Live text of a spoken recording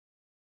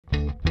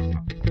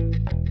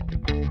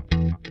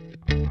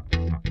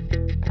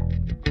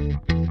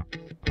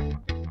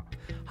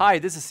Hi,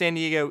 this is San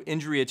Diego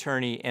injury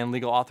attorney and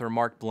legal author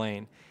Mark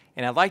Blane,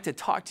 and I'd like to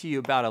talk to you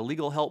about a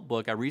legal help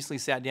book I recently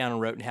sat down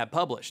and wrote and had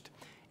published.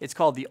 It's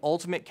called The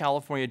Ultimate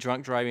California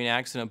Drunk Driving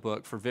Accident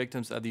Book for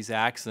Victims of These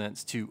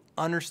Accidents to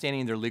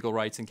Understanding Their Legal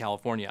Rights in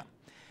California.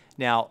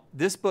 Now,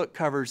 this book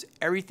covers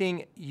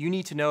everything you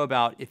need to know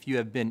about if you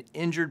have been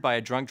injured by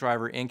a drunk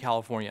driver in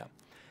California.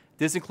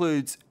 This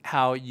includes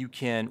how you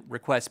can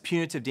request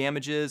punitive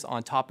damages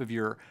on top of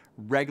your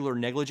regular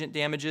negligent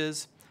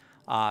damages.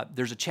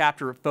 There's a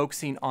chapter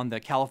focusing on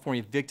the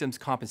California Victims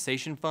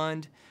Compensation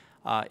Fund,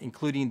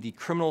 including the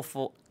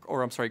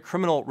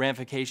criminal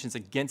ramifications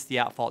against the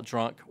at-fault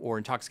drunk or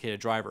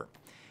intoxicated driver,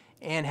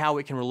 and how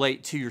it can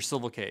relate to your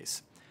civil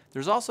case.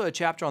 There's also a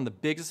chapter on the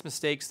biggest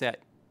mistakes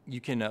that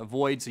you can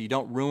avoid so you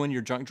don't ruin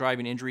your drunk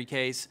driving injury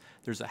case.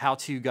 There's a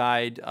how-to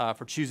guide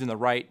for choosing the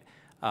right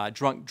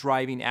drunk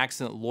driving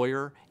accident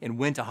lawyer and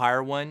when to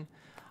hire one.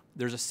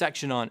 There's a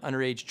section on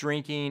underage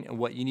drinking and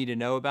what you need to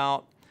know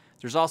about.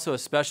 There's also a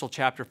special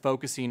chapter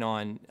focusing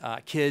on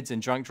kids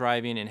and drunk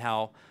driving and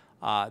how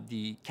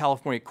the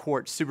California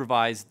courts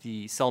supervise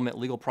the settlement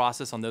legal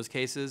process on those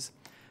cases.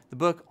 The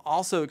book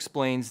also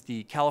explains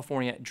the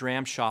California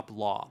dram shop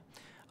law,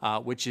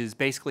 which is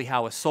basically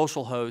how a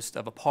social host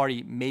of a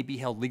party may be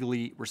held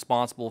legally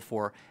responsible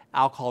for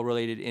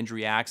alcohol-related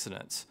injury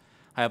accidents.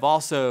 I have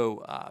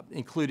also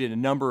included a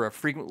number of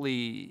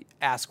frequently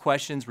asked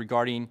questions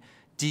regarding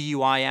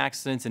DUI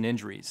accidents and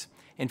injuries.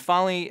 And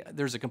finally,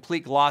 there's a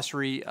complete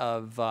glossary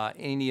of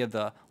any of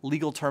the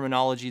legal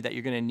terminology that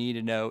you're going to need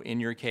to know in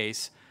your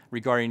case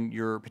regarding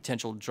your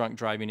potential drunk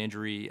driving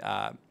injury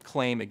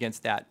claim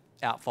against that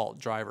at-fault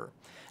driver.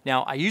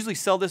 Now, I usually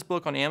sell this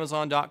book on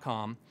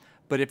Amazon.com,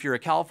 but if you're a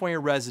California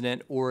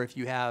resident or if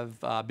you have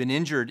been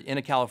injured in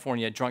a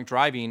California drunk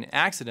driving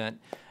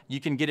accident, you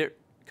can get it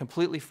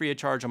completely free of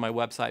charge on my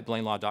website,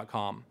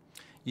 BlaneLaw.com.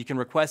 You can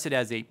request it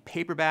as a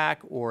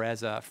paperback or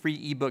as a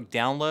free ebook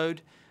download.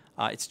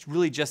 It's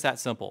really just that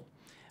simple.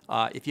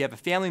 If you have a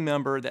family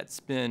member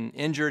that's been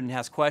injured and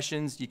has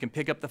questions, you can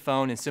pick up the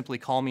phone and simply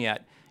call me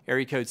at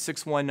area code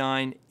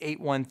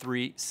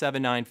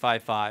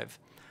 619-813-7955.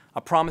 I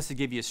promise to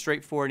give you a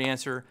straightforward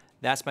answer.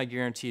 That's my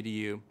guarantee to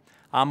you.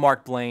 I'm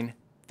Mark Blane.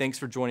 Thanks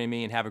for joining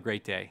me and have a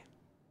great day.